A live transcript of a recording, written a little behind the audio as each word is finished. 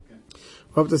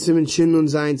Up to Siman Shin Nun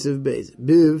Zayin Tziv Beis.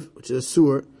 Biv, which is a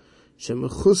sewer,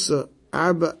 Shemechusa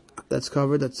Arba, that's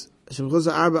covered, that's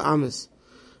Shemechusa Arba Amis.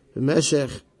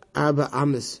 B'meshech Arba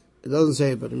Amis. It doesn't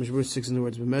say it, but the Mishmur 6 in the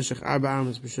words, B'meshech Arba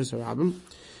Amis B'shus HaRabim.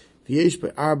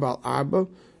 V'yesh Arba Al Arba.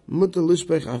 Mutter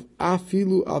Lishpech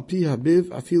Afilu Al Pi Habiv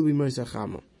Afilu B'Moisei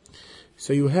Chama.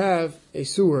 So you have a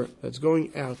sewer that's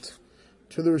going out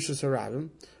to the Rishus HaRabim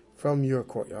from your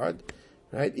courtyard,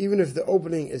 right? Even if the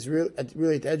opening is really at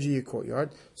the edge of your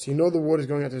courtyard, so you know the water is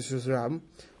going out to the Rishus HaRabim,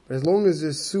 but as long as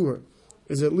this sewer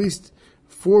is at least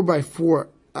 4 by 4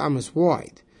 amas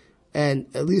wide, and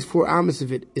at least 4 amas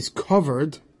of it is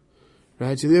covered,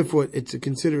 right? So therefore, it's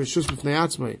considered Rishus B'fnei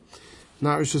Atzmai,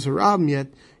 not Rishus HaRabim yet.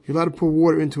 You're allowed to pour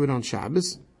water into it on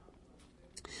Shabbos.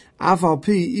 Afal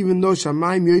Pi, even though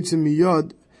Shamayim Yotzim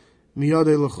Miyad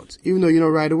Eluchot, even though you know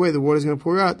right away the water is going to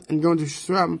pour out and go into Rishus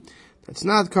HaRabim, that's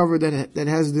not covered. That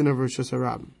has a din of Rishus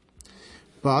HaRabim.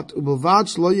 But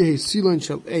ubelvad shlo yehi silon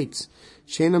shel eitz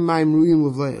she'ena mayim ru'im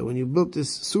levleya. When you built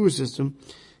this sewer system,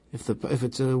 if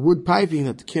it's a wood piping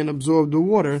that can absorb the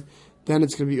water, then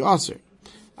it's going to be aser.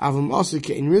 Avam aser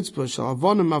ke'in ritzpa shel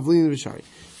avonim mavlin v'shari.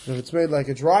 If it's made like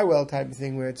a dry well type of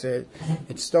thing where it's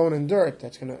stone and dirt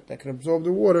that can absorb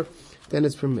the water, then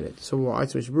it's permitted. So why?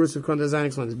 So Bruce of Konda Zayin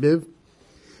explains Biv.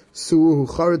 Sewer who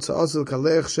charetz asil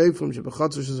kalech sheifum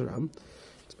shebechatz Rishus HaRabim.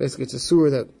 It's basically it's a sewer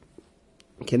a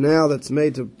canal that's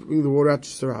made to bring the water out to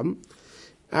Rishus HaRabim.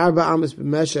 Arba amas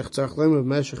b'meshech tzarich leimer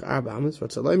b'meshech arba amas.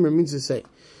 What leimer means to say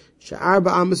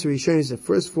she'arba amas rishon is the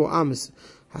first 4 amas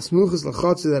hasmuchas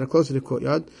lachatz that are close to the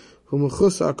courtyard. Who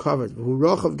mechusa are covered. Who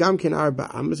rochav gamkin arba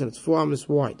amas, and it's 4 amas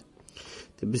wide.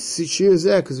 The shear is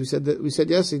there because we said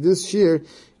yesterday this shear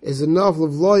is enough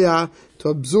levloya to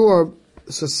absorb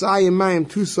sasayim mayim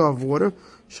 2 saw of water.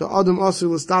 Sha'adam also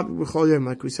will stop it b'chol yom.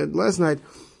 Like we said last night,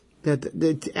 that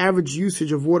the average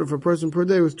usage of water for a person per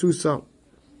day was 2 saw.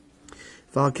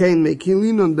 V'alkein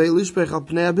meikilinon be'lishpech al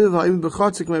pnei abiv ha'im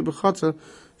b'chatzik mei b'chatza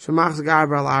shemachzik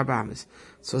arba al arba amas.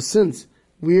 So since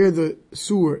where the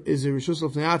sewer is a Rishus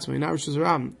L'fnei Atzmai, not Rishus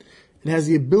HaRabim, it has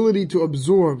the ability to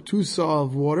absorb 2 saw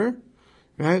of water,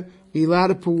 right? You're allowed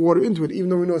to pour water into it, even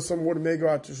though we know some water may go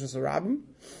out to Rishus HaRabim,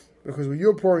 because when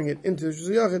you're pouring it into Rishus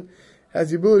HaYachid, it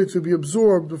has the ability to be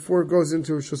absorbed before it goes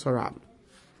into Rishus HaRabim.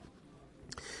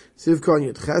 Siv Kon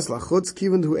Yitches Lachutz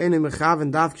Kivan Hu Ene Mechav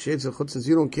and Daf Kshetz Lachutz, since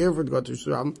you don't care for it to go to Rishus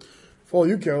HaRabim, if all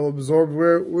you care will absorb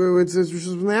where it says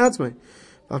Rishus L'fnei Atzmai.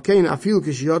 Even if it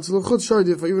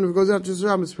goes out to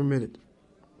Rishus it's permitted.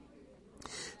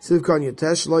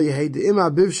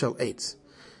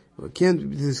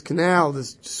 This canal,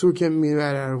 this sewer can't be made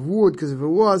out of wood, because if it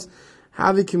was,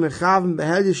 because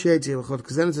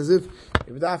then it's as if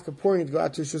you're pouring it to go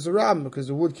out to Rishus, because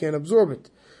the wood can't absorb it.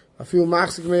 Then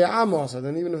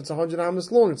even if it's 100 amas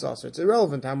long, it's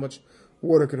irrelevant how much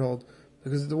water it could hold,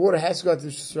 because the water has to go out to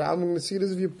Rishus. I'm going to see it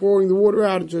as if you're pouring the water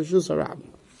out into Rishus.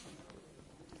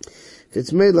 If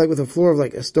it's made like with a floor of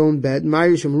like a stone bed,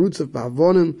 Ma'yisham roots of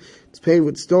Ba'avonim, it's paved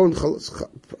with stone,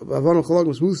 Ba'avonim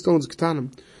chalogim, smooth stones,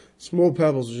 katanim, small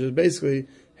pebbles, which is basically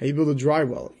how you build a dry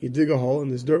well. You dig a hole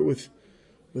and there's dirt with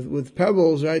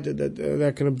pebbles, right,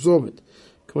 that can absorb it.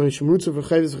 There's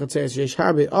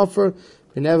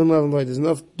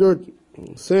enough dirt,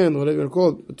 sand, whatever you want to call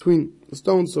it, between the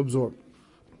stones to absorb.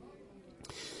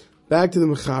 Back to the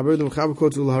Mechaber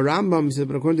quotes the Harambam, he said,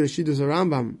 but according to the Shittas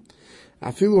Harambam,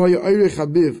 even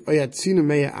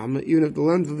if the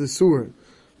length of the sewer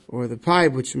or the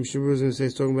pipe, which Mr. was going to say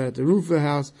is talking about at the roof of the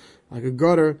house, like a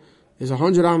gutter, is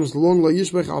 100 amas long. During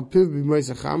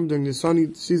the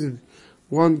sunny season,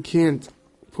 one can't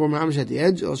pour mamish at the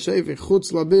edge. You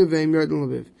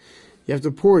have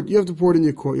to pour it in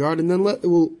your courtyard, and then it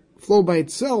will flow by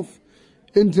itself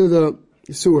into the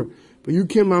sewer. But you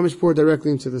can't mamish pour it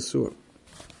directly into the sewer.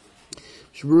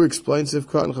 Shbur explains if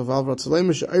cotton chaval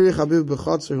v'atzalem she'ayri chabiv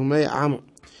b'chatzer humei amo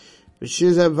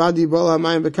v'shizeh vadi bol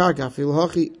hamayim b'karka fil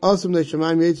hachi asum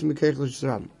ne'shamayim yitzim b'keich l'Rishus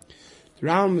HaRabim. The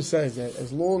Rambam says that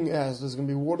as long as there's going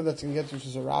to be water that's going to get to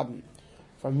Rishus HaRabim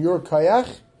from your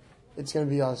kayach, it's going to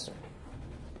be asur.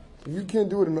 If you can't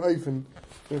do it in an oifen,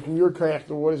 from your kayach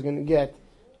the water is going to get,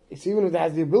 it's even if it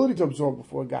has the ability to absorb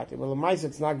before it got there, but the mice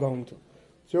it's not going to.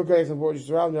 So your kayach is important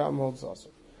Rishus HaRabim, the Rambam holds asur.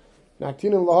 Now,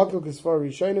 Tinim lahakil kisfar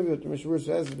rishonim, that the Mishmur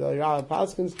says the Ya'al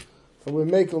Paskins, so we're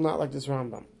makel not like this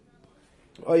Rambam.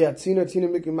 Oh yeah, tina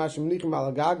mikim mashim nikim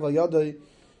alagag val yadai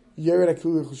yered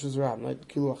akiluch Rishus HaRabim, like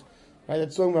kiluch. Right,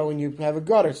 that's talking about when you have a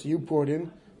gutter, so you pour it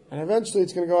in, and eventually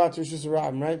it's going to go out to Rishus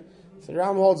HaRabim, right? So the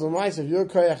Rambam holds the mice if your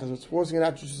koyach is what's forcing it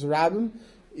out to Rishus HaRabim,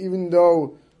 even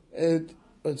though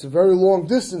it's a very long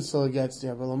distance till it gets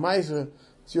there, but the mice,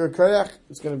 it's your koyach,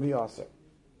 it's going to be also.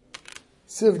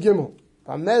 Siv Gimel.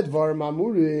 Medvar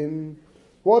Mamurim.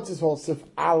 What's this whole Sif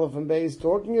Aleph and Beis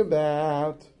talking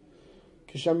about?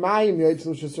 Kishamayim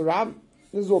Yotzim Shesarab.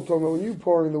 This is all talking about when you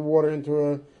pouring the water into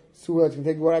a sewer, it's going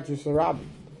to take water out to Shesarab.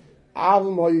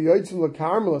 Avim Hoyu Yotzim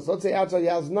LeCarmelis. Let's say outside the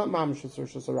house is not Mamish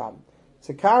Shesarab. It's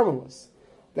a Carmelis.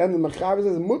 Then the Mechaber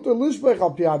says, Mutter Lishbech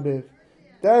Al Piabiv.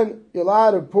 Then you're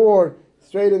allowed to pour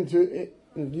straight into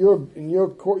in your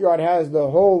courtyard has the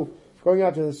hole going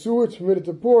out to the sewer. It's permitted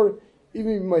to pour,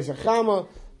 even if Meisachama,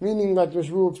 meaning that the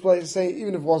Shmuel explains, say,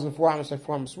 even if it wasn't 4 amos, like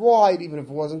 4 amos wide, even if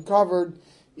it wasn't covered,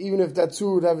 even if that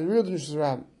sewer would have a real Rishus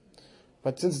Rabbim.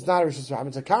 But since it's not a Rishus Rabbim,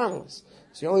 it's a Carmelis.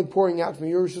 So you're only pouring out from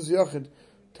your Rishus Yochid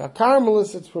to a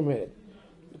Carmelis, it's permitted.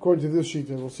 According to this sheet,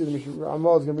 we'll see the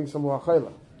Amal is going to bring some more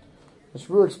Achayla. The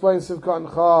Shmuel explains Sivkat and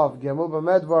Chav, Gemel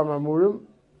B'medvar Mamurim.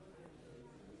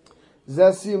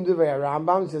 Zesiyum Divei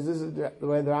Rambam says this is the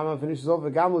way the Rambam finishes off.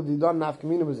 V'gamlu Didon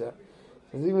Nafkamina B'zeh.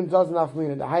 Says even doesn't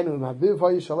Nafkamina. The Hainu Mabiv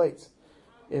Hayishalates.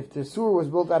 If the sewer was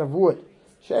built out of wood,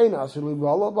 Sheina Asuli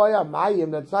B'Allah B'Aya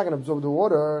Mayim, that's not going to absorb the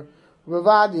water.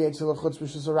 V'Vadi Yitzil Chutz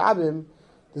B'Shus Rabim.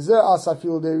 D'Zeh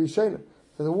Asafil Dei Rishena.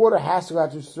 So the water has to go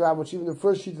out to Shus Rabim, which even the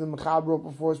first sheet of the Mechaber wrote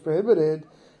before is prohibited.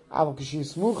 Aval Kashi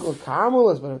Smuch or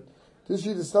Carmelis, but this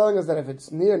sheet is telling us that if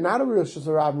it's near, not a real Shus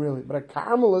Rabim really, but a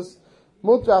Carmelis,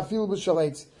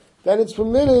 then it's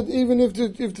permitted even if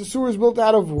the sewer is built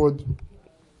out of wood.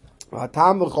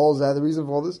 The reason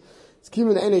for all this is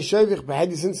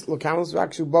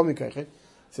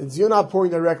since you're not pouring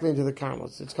directly into the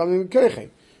Carmelis, it's coming with Koche.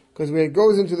 Because when it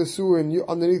goes into the sewer and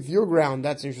underneath your ground,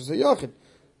 that's in Shus Yochid.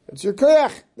 It's your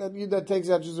Koyach that takes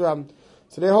out Shus Rabim.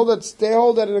 So they hold that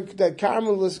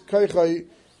Carmelis Koche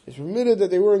is permitted,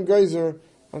 that they were in Geyser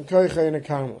on Koche and a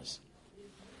Carmelis.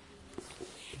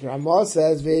 The Ramah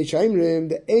says, "Ve'ishaimrim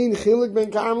the ein chilik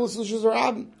ben Carmelis l'shus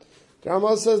Rabim." The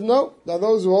Ramah says no. That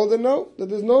those who hold it know that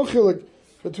there's no chilik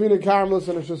between a Carmelis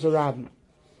and a Shus Rabim.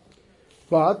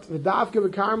 But the dafke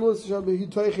b'Carmelis shall be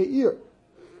hitoiche ir,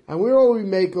 and we're only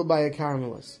makel by a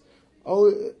Carmelis.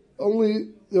 Only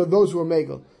those who are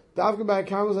makel. Dafke by a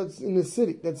Carmelis that's in the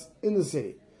city. The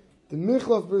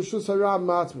michlaf b'Shus Rabim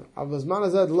matmer. Avos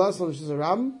manazad l'asal l'shus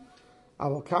Rabim.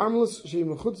 Aval Carmelis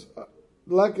sheim chutz.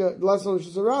 Like a lesson of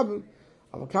Shus Rabim,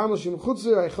 of a Carmel Shem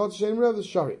Chutzir, I Chotz Shem Rev is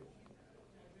Shari.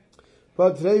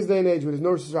 But today's day and age, where there's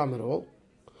no Shus Rabim at all,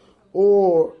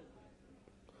 or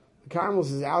the Carmel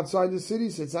is outside the city,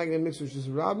 so it's not going to mix with Shus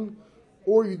Rabim,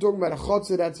 or you're talking about a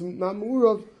Chotzir that's not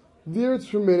Mu'urav, there it's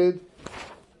permitted,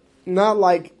 not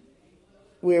like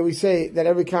where we say that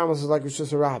every Carmel is like a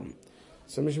Shus Rabim.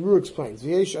 So Mishmur explains,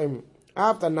 V'yesh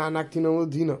after na naktino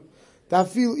l'dino, that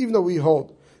feel even though we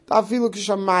hold. That even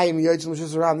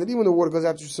when the water goes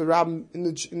out to Shus Rabim in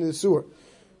the sewer,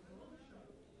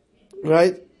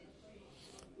 right?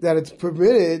 That it's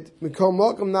permitted. When's the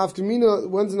nafkamina?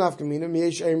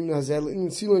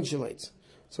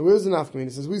 So where's the nafkamina?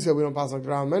 It says we said we don't pass like the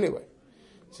Rambam anyway.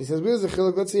 So he says where's the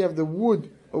chiluk? Let's say you have a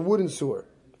wooden sewer,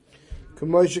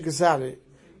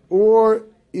 or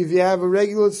if you have a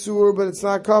regular sewer but it's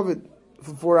not covered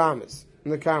for 4 amos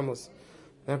in the Carmelis.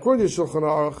 Now according to Shulchan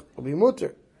Aruch, it'll be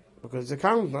mutter. Because the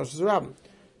Carmelis not Shus Rabim.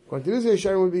 According to this,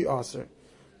 Yesharim would be Aser.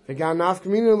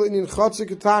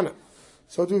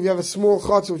 So too, if you have a small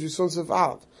chotzer which is sons of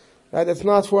out, right? That's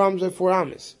not 4 amos like 4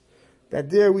 amos.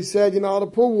 That there we said you're not allowed to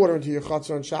pour water into your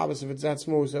chotzer on Shabbos if it's that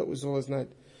small, so it was all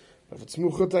night. But if it's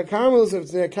muchut Carmelis, if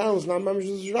it's near Carmelis, not Mamish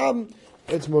Shus Rabim,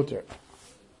 it's mutter.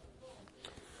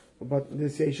 But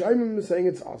this Yesharim is saying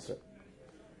it's Aser.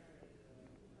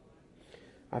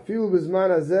 I feel bizman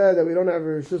azeh that we don't have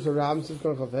a Shus Rabim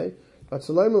Sivkon Chafei, but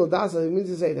Shalom L'Dasa means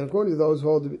to say that according to those who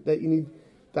hold that you need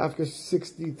dafka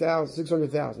 600,000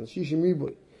 Shishim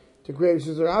Ribui to create a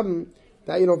Shus Rabim,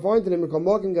 that you don't find in him.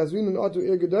 Malkin Gazvin and Atu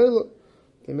Ir Gedela.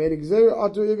 They made a Gzera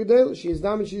Atu Ir Gedela. She is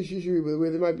damaged Shishim Ribui where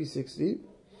there might be 60,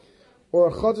 or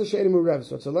a Chatzah She'enim Urev.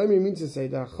 So Shalom means to say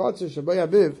that Chatzah Shabay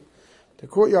Abiv, the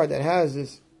courtyard that has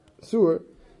this sewer,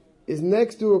 is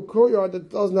next to a courtyard that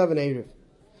doesn't have an Erev.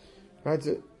 Right,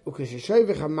 so when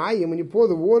you pour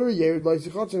the water, and go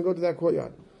to that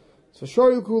courtyard. So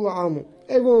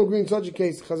everyone will agree in such a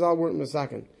case. Chazal weren't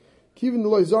masakin. Even the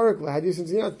loy zarik lahadya,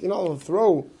 since you're not allowed to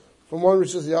throw from one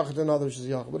Rishus Yachid to another Rishus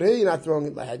Yachid, but here you're not throwing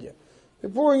it lahadya.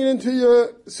 You're pouring it into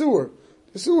your sewer.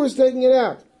 The sewer is taking it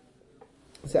out.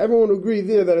 So everyone will agree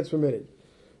there that it's permitted.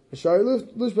 Even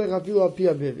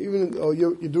though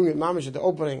you're doing it mamish at the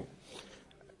opening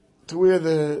to where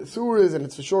the sewer is, and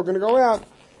it's for sure going to go out.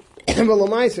 But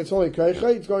Lamaisa, it's only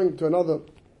Kaicha, it's going to another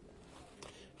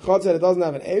Chotzer that doesn't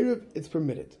have an Erev, it's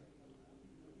permitted.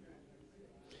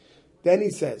 Then he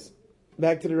says,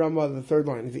 back to the Ramah, the third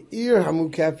line, V'ir hamu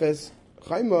kefes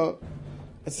chayma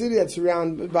a city that's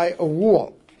surrounded by a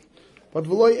wall. But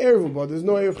v'loy erev, but there's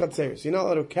no erev chatzer. So you're not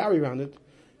allowed to carry around it.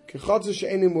 K'chatzer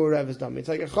she'enu mu'erev is dam. It's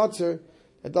like a chatzer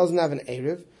that doesn't have an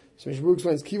erev. So Mishmur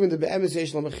explains, kiven the be'emes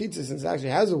yesh la mechitza, since it actually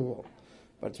has a wall.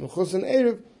 But it's mechus and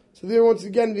erev. So there, once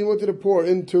again, we wanted to pour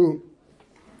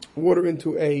water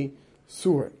into a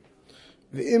sewer.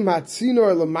 V'im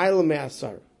hatzinor l'mayla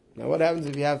me'asar. Now what happens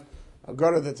if you have a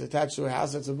gutter that's attached to a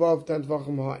house that's above 10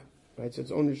 tvachim high? Right, so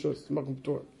it's only shus, it's makom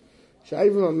p'tor.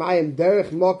 She'ayvim ha'mayim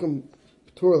derech makom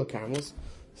p'tor l'karmelis.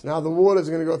 So now the water is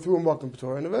going to go through a makom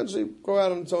p'tor and eventually go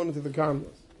out on its own into the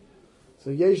karmelis. So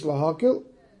yesh lahakil,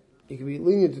 you can be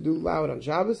lenient to do loud on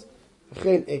Shabbos,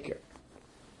 v'chein eker.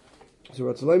 So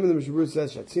Ratzalaim in the Mishabur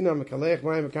says, Shatzina mekalech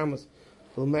mayim karmelis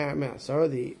v'l'ma'asar,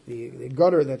 the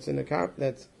gutter that's in the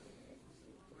that's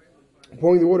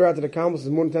pouring the water out to the karmelis is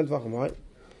more than 10 tvachim high.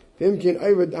 So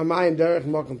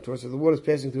the water is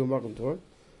passing through a makom tor.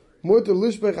 Even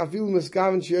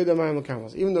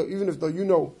if you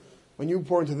know when you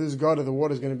pour into this gutter the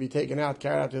water is going to be taken out,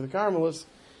 carried out to the karmelis,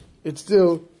 it's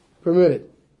still permitted.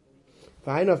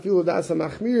 Even according to those who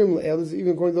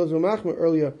are machmir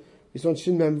earlier, we saw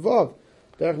shin mem vav.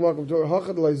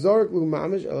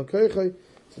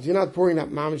 Since you're not pouring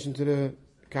that mamish into the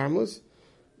karmelis,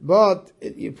 but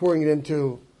you're pouring it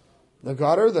into the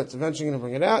gutter that's eventually going to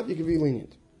bring it out, you can be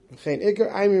lenient. That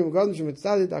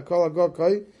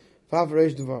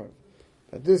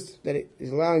it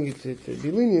is allowing you to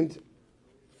be lenient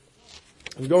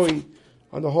and going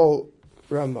on the whole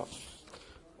Rambam.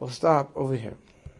 We'll stop over here.